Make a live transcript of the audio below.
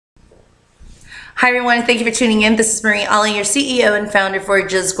Hi everyone, thank you for tuning in. This is Marie Ollie, your CEO and founder for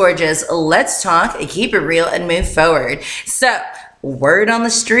Just Gorgeous. Let's talk, keep it real, and move forward. So, word on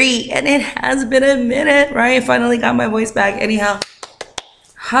the street, and it has been a minute, right? I finally got my voice back. Anyhow,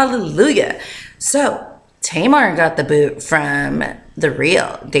 hallelujah. So, Tamar got the boot from the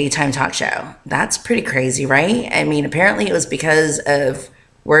real daytime talk show. That's pretty crazy, right? I mean, apparently it was because of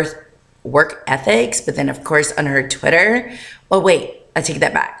work ethics, but then of course on her Twitter, well, wait, I take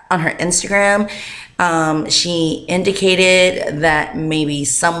that back. On her Instagram, she indicated that maybe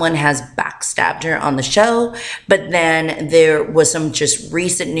someone has backstabbed her on the show, but then there was some just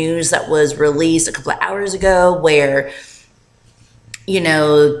recent news that was released a couple of hours ago where, you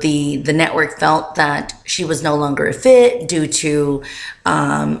know, the network felt that she was no longer a fit due to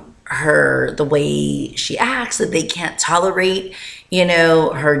the way she acts, that they can't tolerate, you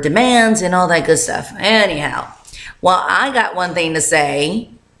know, her demands and all that good stuff. Anyhow, well, I got one thing to say.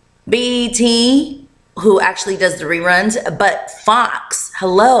 BET, who actually does the reruns, but Fox,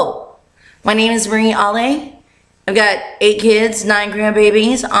 hello. My name is Marie Ollie. I've got 8 kids, 9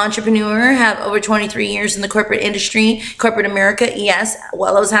 grandbabies, entrepreneur, have over 23 years in the corporate industry, corporate America. Yes,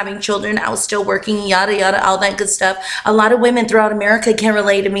 while I was having children, I was still working, yada, yada, all that good stuff. A lot of women throughout America can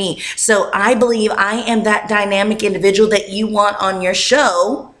relate to me. So I believe I am that dynamic individual that you want on your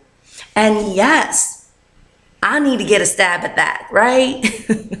show. And yes, I need to get a stab at that, right?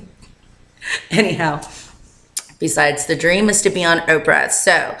 Anyhow, besides, the dream is to be on Oprah.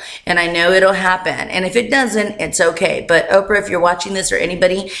 So, and I know it'll happen. And if it doesn't, it's okay. But Oprah, if you're watching this or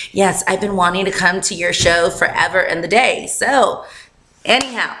anybody, yes, I've been wanting to come to your show forever and the day. So,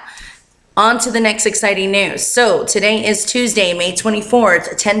 anyhow, on to the next exciting news. So today is Tuesday, May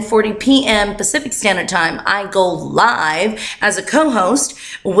 24th, 10:40 p.m. Pacific Standard Time. I go live as a co-host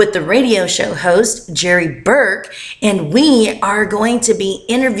with the radio show host, Jerry Burke, and we are going to be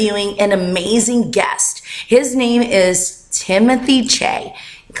interviewing an amazing guest. His name is Timothy Chey.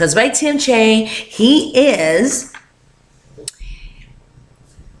 He goes by Tim Chey. He is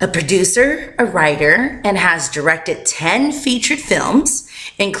a producer, a writer, and has directed 10 featured films,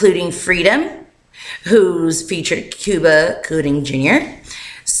 including Freedom, who's featured Cuba Gooding Jr.,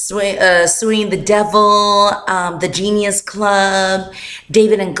 Suing the Devil, The Genius Club,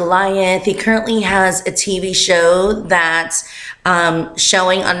 David and Goliath. He currently has a TV show that's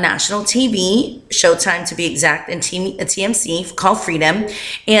showing on national TV, Showtime to be exact, and TMC, called Freedom.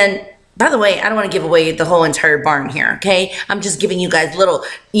 And by the way, I don't want to give away the whole entire barn here, okay? I'm just giving you guys little,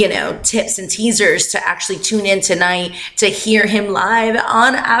 you know, tips and teasers to actually tune in tonight to hear him live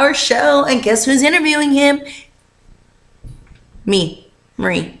on our show. And guess who's interviewing him? Me,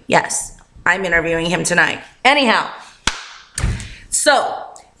 Marie. Yes, I'm interviewing him tonight. Anyhow, so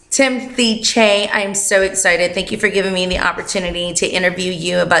Timothy Chey, I am so excited. Thank you for giving me the opportunity to interview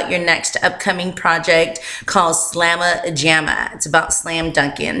you about your next upcoming project called Slamma Jamma. It's about slam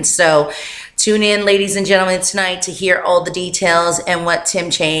dunking. So tune in, ladies and gentlemen, tonight to hear all the details and what Tim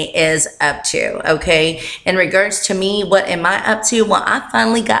Chey is up to, okay? In regards to me, what am I up to? Well, I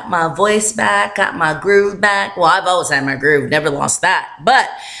finally got my voice back, got my groove back. Well, I've always had my groove, never lost that. But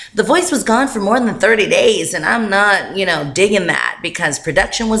the voice was gone for more than 30 days, and I'm not, you know, digging that because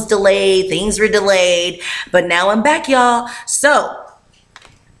production was delayed, things were delayed, but now I'm back, y'all. So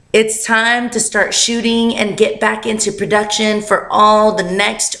it's time to start shooting and get back into production for all the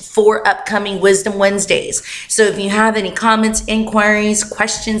next 4 upcoming Wisdom Wednesdays. So if you have any comments, inquiries,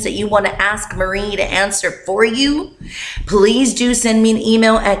 questions that you want to ask Marie to answer for you, please do send me an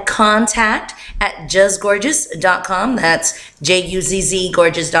email at contact@JUZZGORGEOUS.com. That's JUZZ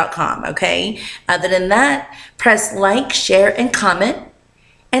gorgeous.com, okay? Other than that, press like, share, and comment,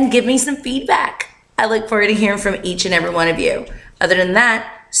 and give me some feedback. I look forward to hearing from each and every one of you. Other than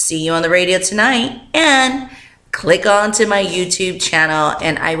that, see you on the radio tonight, and click on to my YouTube channel,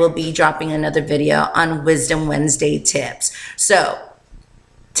 and I will be dropping another video on Wisdom Wednesday tips. So,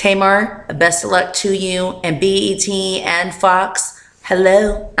 Tamar, best of luck to you, and BET and Fox,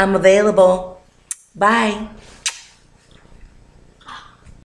 hello, I'm available. Bye.